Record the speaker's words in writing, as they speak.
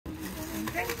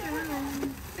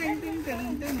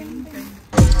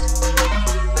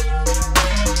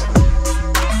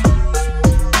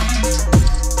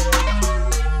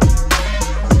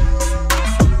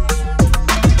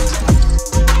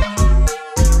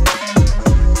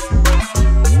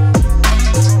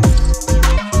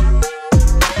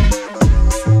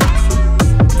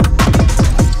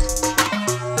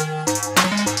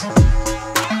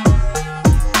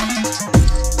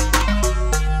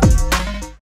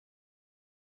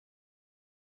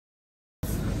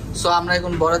So আমরা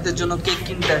এখন বরাতের জন্য কেক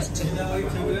কিনতে আসছি।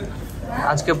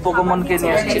 আজকে পোকেমন কে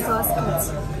নিয়ে আসছি।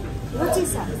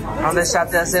 আমাদের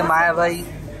সাথে আছে মায়া ভাই,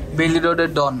 বেলি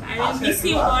রোডের ডন।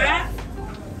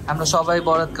 আমরা সবাই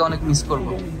বরাতকে অনেক মিস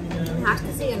করবো।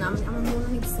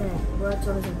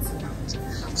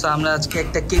 সো আমরা আজকে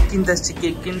একটা কেক কিনতে আসছি।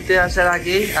 কেক কিনতে আসার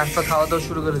আগে আরফা খাওয়া দাওয়া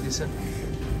শুরু করে দিছে।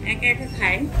 একা একা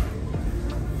খাই।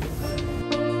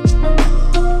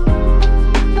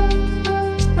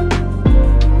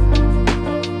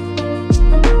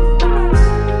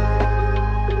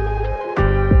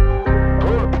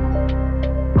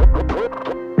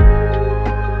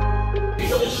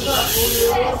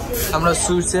 আমরা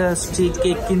সুইসে স্ট্রিট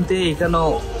কেক কিনতে, এখানেও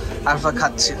আরফা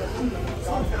খাচ্ছে।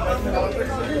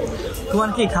 তোমার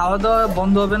কি খাওয়া দাওয়া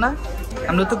বন্ধ হবে না?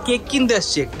 আমরা তো কেক কিনতে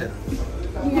আসছি একটা।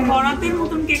 বরাতের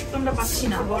মতন কেক তো আমরা পাচ্ছি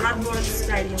না। বরাত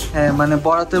স্টাইল। হ্যাঁ, মানে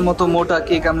বরাতের মতো মোটা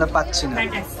কেক আমরা পাচ্ছি না।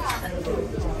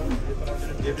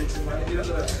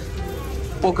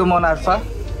 Pokemon Arfa.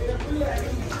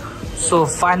 So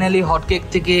finally hot cake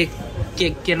থেকে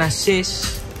কেক কেনা শেষ।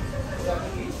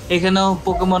 এখানেও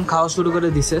পোকেমন খাওয়া শুরু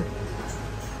করে দিছে।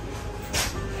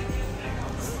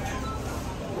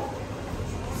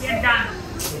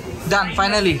 ডান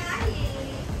ফাইনালি।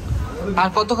 আর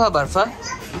কত খাবার আরফা?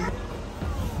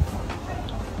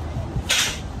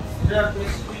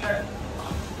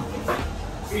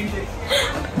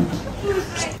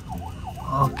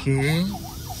 ওকে,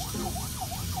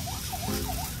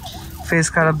 ফেস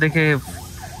খারাপ দেখে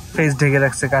ফেস ঢেকে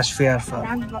রাখছে কাশফিয়া আরফা।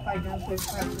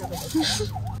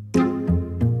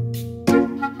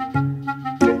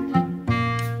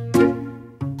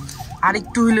 আর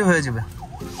একটু হইলে হয়ে যাবে।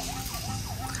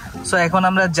 সো এখন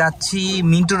আমরা যাচ্ছি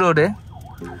মিন্টু রোডে।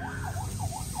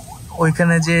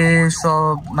 ওইখানে যে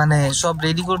সব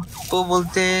রেডি করবো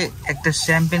বলতে একটা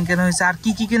শ্যাম্পেন কেনা হয়েছে। আর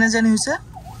কি কি কেনা জানি হয়েছে?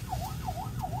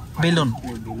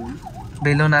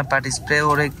 বেলুন আর পার্টি স্প্রে।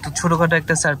 ওরা একটু ছোটখাটো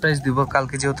একটা সারপ্রাইজ দিব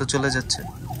কালকে, যেহেতু চলে যাচ্ছে।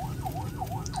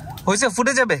 হয়েছে,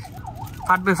 ফুটে যাবে,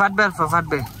 ফাটবে আরফা,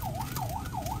 ফাটবে।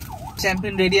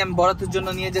 শ্যাম্পেন রেডি, আমি বরাতের জন্য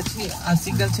নিয়ে যাচ্ছি। আর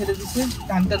সিগন্যাল ছেড়ে দিচ্ছে,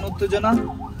 টানটান উত্তেজনা।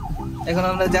 এখন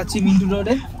আমরা যাচ্ছি মিন্টু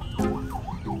রোডে।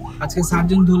 আজকে 7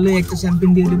 জন ধরলে একটা শ্যাম্পেন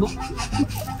দিয়ে দিব,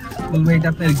 বলবো এটা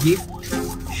আপনার গিফট।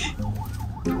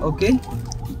 ওকে,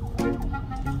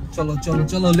 চলো চলো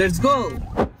চলো, লেটস গো।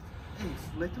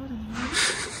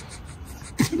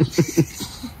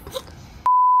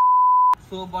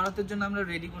 সো বরাতের জন্য আমরা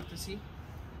রেডি করতেছি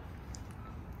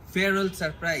ফেয়ারওয়েল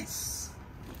সারপ্রাইজ।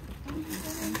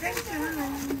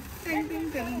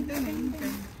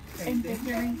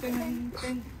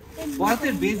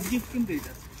 বরাতের বেস্ট গিফট কিন্তু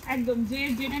এটা একদম, যে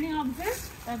যেটা নিয়ে হবে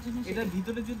তার জন্য। এটার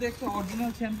ভিতরে যদি একটা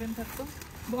অরিজিনাল চ্যাম্পিয়ন থাকতো,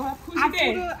 বড় খুশিতে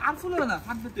আর ফুল না,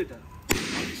 ফাটবে তো এটা।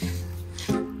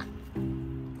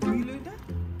 কি হলো এটা?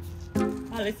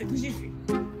 ভালো আছে, খুশি।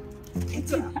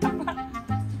 এটা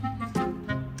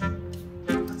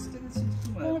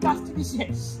 5 টাকা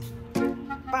শেষ।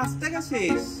 5 টাকা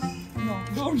শেষ।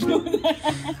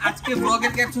 আজকে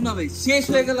ব্লগের ক্যাপশন হবে শেষ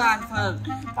হয়ে গেল আরফার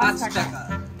 5 টাকা।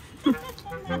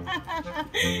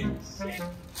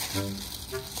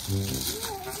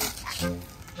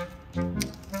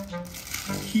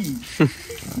 কি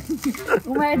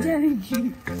ঘুমায় যাবে কি?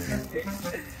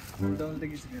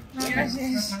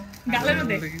 গালের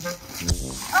মধ্যে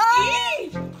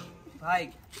ভাই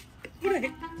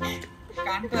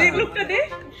কানটা দে।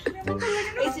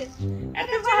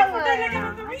 এত ভালো ফটো লাগে না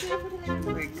তুমি?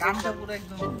 কানটা পুরো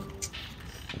একদম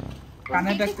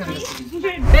কানে ডাক্তার।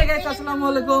 হে গাইস, আসসালামু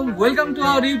আলাইকুম, welcome to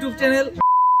our YouTube channel.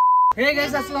 Hey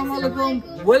guys, আসসালামু আলাইকুম,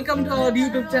 welcome to our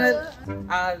YouTube channel.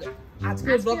 আর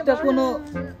আজকের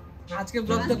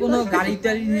ব্লগটা কোনো গাড়ি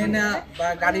টাড়ি নিয়ে না, বা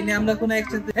গাড়ি নিয়ে আমরা কোনো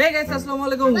একসাথে। হে গাইস, আসসালামু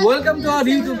আলাইকুম, welcome to our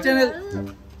YouTube channel.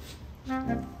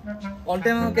 All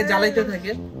time আমাকে জ্বালাইতে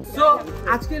থাকে। সো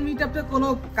আজকের মিটআপটা কোনো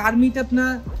কার মিটআপ না,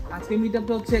 আজকের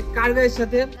মিটআপটা হচ্ছে কার গায়ের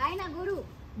সাথে।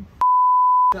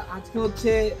 আজকে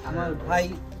হচ্ছে আমার ভাই,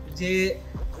 যে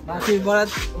বাসির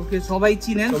বরাত, ওকে সবাই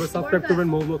চিনেন, তবে সাবস্ক্রাইব করবেন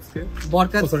মোব্লগসকে,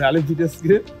 বরকাত, সরি আলিফ জিটিএস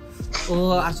কে। ও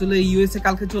আসলে ইউএসএ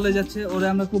কালকে চলে যাচ্ছে, ওরে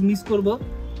আমরা খুব মিস করব।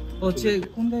 হচ্ছে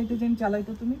কোন গাড়িটা যেন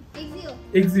চালাইতো তুমি?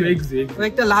 এক্সিও। ও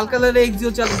একটা লাল কালারের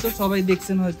এক্সিও চালাতো, সবাই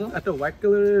দেখছেন হয়তো। একটা হোয়াইট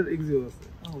কালারের এক্সিও আছে।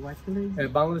 হোয়াইট কালার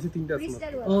বাংলাদেশে 3টা আছে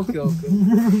ওকে ওকে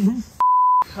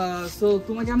সো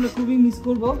তোমাকে আমরা খুবই মিস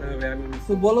করব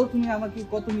সো বলো তুমি আমাকে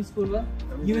কত মিস করবা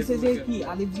ইউএসএ যে কি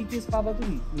আলিফ জিটিএস পাবা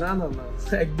তুমি না না না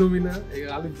একদমই না এই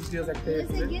আলিফ জিটিএস একটা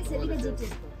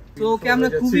তো ওকে আমরা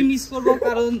খুবই মিস করব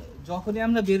কারণ যখনই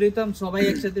আমরা বের হইতাম সবাই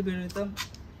একসাথে বের হইতাম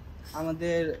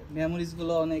আমাদের মেমোরিজ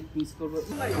গুলো অনেক মিস করব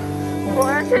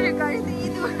বরাতের গাড়িতে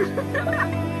ঈদ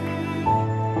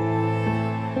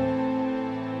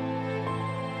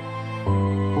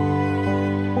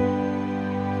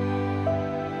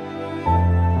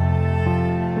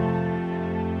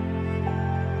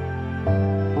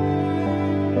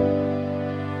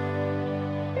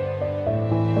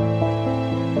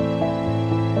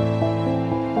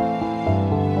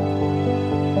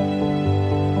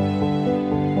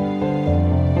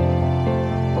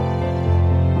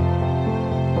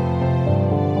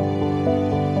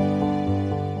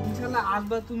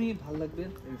আসবা তুমি ভালো লাগবে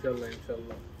ইনশাআল্লাহ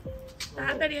ইনশাআল্লাহ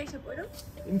তাড়াতাড়ি এসে পড়ো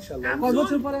ইনশাআল্লাহ কত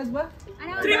বছর পরে আসবা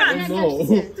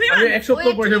আমি এক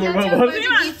সপ্তাহ পরে যাব বাবা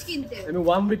গিফট কিনতে আমি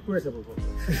 1 উইক পরে যাব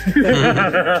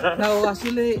না ও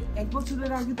আসলে এক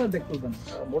বছরের আগে তো দেখ করবেন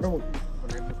মোটামুটি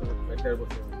মানে একটা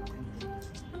বছর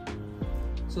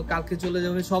সো কালকে চলে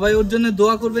যাবে সবাই ওর জন্য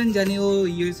দোয়া করবেন জানি ও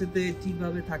ইউএসএ তে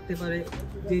ঠিকভাবে থাকতে পারে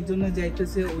যেই জন্য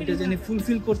যাইতেছে ওইটা জানি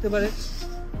ফুলফিল করতে পারে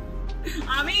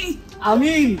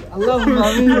আমিন আল্লাহুম্মা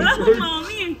আমিন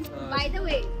আমিন By the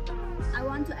way, I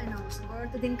want to announce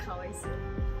Borat din খাওয়াইছে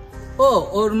ও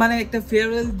ওর মানে একটা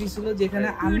ফেয়ারওয়েল দিছিল যেখানে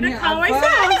আমি খাওয়াইছে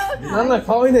না না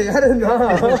খাওয়াই না আরে না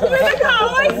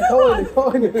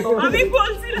আমি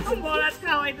বলছিলাম বরাত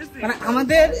খাওয়াইতেছে মানে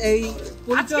আমাদের এই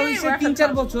পরিচয় হইছে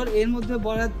 3-4 বছর এর মধ্যে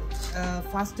বরাত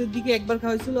ফার্স্টের দিকে একবার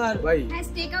খাওয়াইছিল আর ভাই হ্যাঁ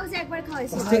স্টেক হাউসে একবার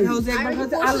খাওয়াইছে স্টেক হাউসে একবার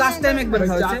খাওয়াইছে আর লাস্ট টাইম একবার চা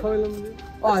খাওয়াইছে খাওয়াইলাম যে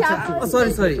ও আচ্ছা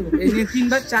সরি এই যে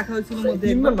 3বার চা খাওয়াইছিল মধ্যে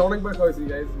তিনবার না অনেকবার খাওয়াইছি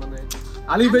গাইস মানে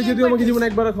আলিফ ভাই যদিও আমাকে জীবনে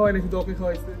একবার খাওয়ায় না শুধু ওকে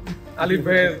খাওয়াইছে আলিফ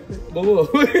ভাই বাবু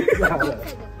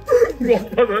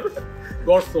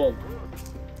গডসন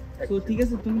তো ঠিক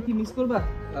আছে তুমি কি মিস করবা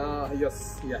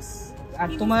ইয়েস আর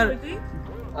তোমার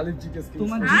আলিফ জিটিএস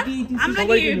তোমার আমরা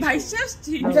সবাই কি ভাইসা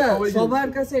আসছি আচ্ছা সবার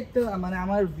কাছে একটা মানে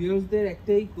আমার ভিউয়ার্সদের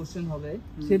একটাই কোশ্চেন হবে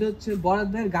সেটা হচ্ছে বরাত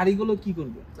ভাইয়ের গাড়িগুলো কি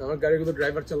করবে আমার গাড়িগুলো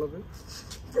ড্রাইভার চালাবে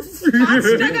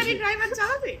 5 টাকা দিয়ে ড্রাইভার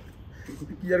চালাবে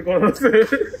কি আর করার আছে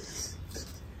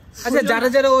আচ্ছা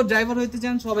যারা ও ড্রাইভার হইতে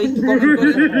চান সবাই একটু কমেন্ট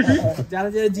করেন যারা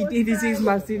GT86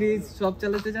 মার্সিডিজ সব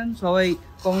চালাতে চান সবাই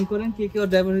কমেন্ট করেন কে ও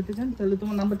ড্রাইভার হইতে চান তাহলে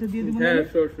তোমার নাম্বারটা দিয়ে দিবেন হ্যাঁ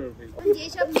শিওর ভাই যে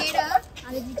সব মেয়েরা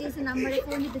আলিফ জিটিএস এর নম্বরে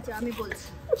ফোন দিতে চায় আমি বলছি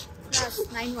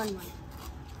 +911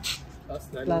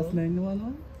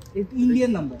 +911 এটা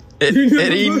ইন্ডিয়ান নাম্বার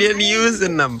এর ইন্ডিয়ান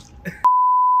ইউজার নাম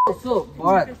সো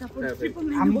বরাত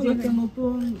আমি যে একটা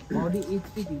নতুন বডি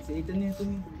এইচপি কিনছি এটা নিয়ে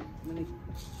তুমি মানে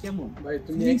কেমন ভাই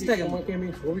তুমি আমাকে আমি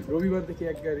রবিবার দেখি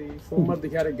এক গাড়ি সোমবার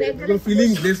দেখি আরেক গাড়ি পুরো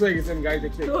ফিলিংস বেস হয়ে গেছেন গাড়ি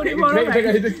দেখতে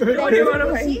গাড়ি দেখতে বড়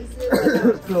ভাই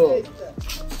তো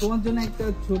তোমার জন্য একটা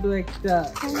ছোট একটা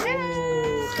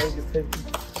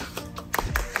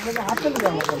হাতে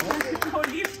লাগানো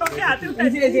গিফট সঙ্গে হাতে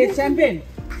এই যে চ্যাম্পিয়ন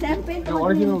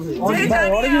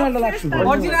অরিজিনাল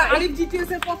আলিফ জিটিএস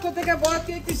এর পক্ষ থেকে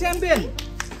বরাতকে একটি চ্যাম্পিয়ন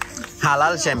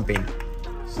হালাল শ্যাম্পেন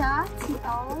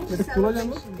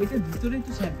এটা ভিতরে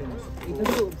একটু চ্যাম্পিয়ন এটা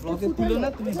তো ব্লগে তুলো না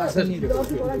তুমি বাসায় নিয়ে যাও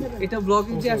এটা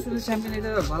ব্লগে যে আসলে চ্যাম্পিয়ন এটা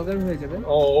ভালগার হয়ে যাবে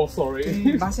ও সরি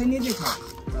বাসায় নিয়ে যে খাও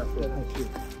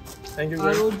থ্যাংক ইউ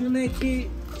আর ওর জন্য একটি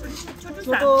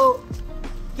ছোট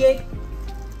কেক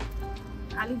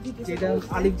যেটা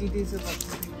আলিফ জিটিএস এর পক্ষ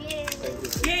থেকে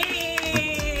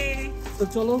তো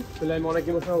চলো তাহলে আমি অনেক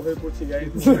ইমোশনাল হয়ে পড়ছি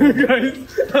guys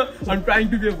I am trying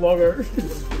to be a blogger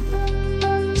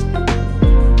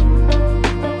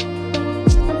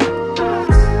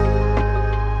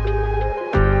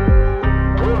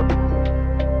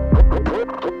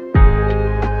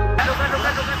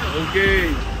Okay.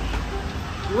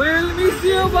 We'll miss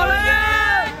you,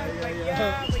 Borat.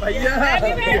 Bhaiya.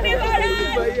 Happy birthday, Borat.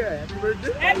 Bhaiya, happy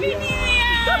birthday. Happy new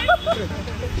year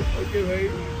Okay, bhai.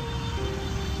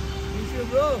 Miss you,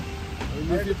 bro. I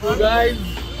miss you too, guys.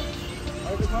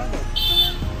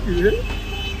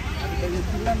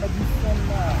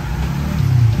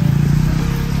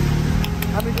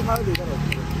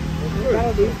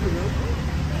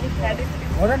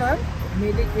 ওরা না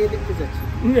মেয়েদের খেয়ে দেখতে যাচ্ছি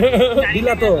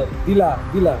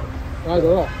দিলা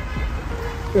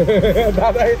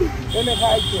দাদা এনে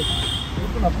খাইছে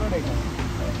নতুন আপনারা এখানে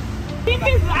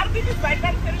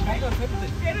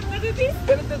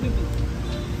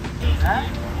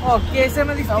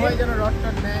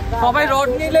সবাই রড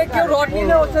নিলে কেউ রড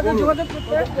নিলে ওর সাথে যোগাযোগ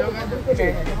করতে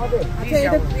আচ্ছা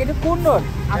এটা কোন রড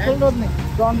আসল রড নেই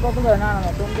টন কত না না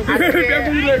টন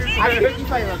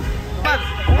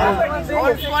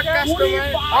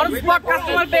অন স্পট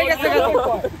কাস্টমার পেয়ে গেছে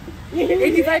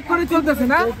 85 করে চলতেছে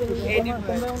না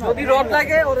যদি রড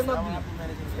লাগে ওরে নদ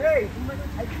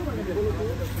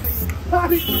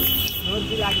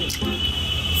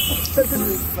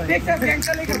দেখটা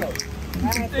গ্যাংটা লেগে দাও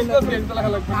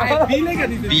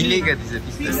বিলে কে দিছে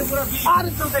আরে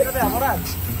চলতে গেছে আমরা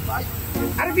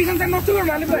আরে পিছন থেকে নষ্ট করো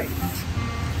না আলিফ ভাই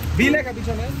বিলে কা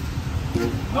পিছনে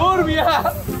দূর মিয়া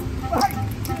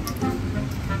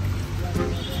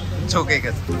চোকে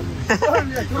গেছে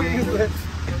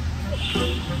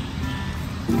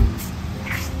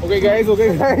Okay guys,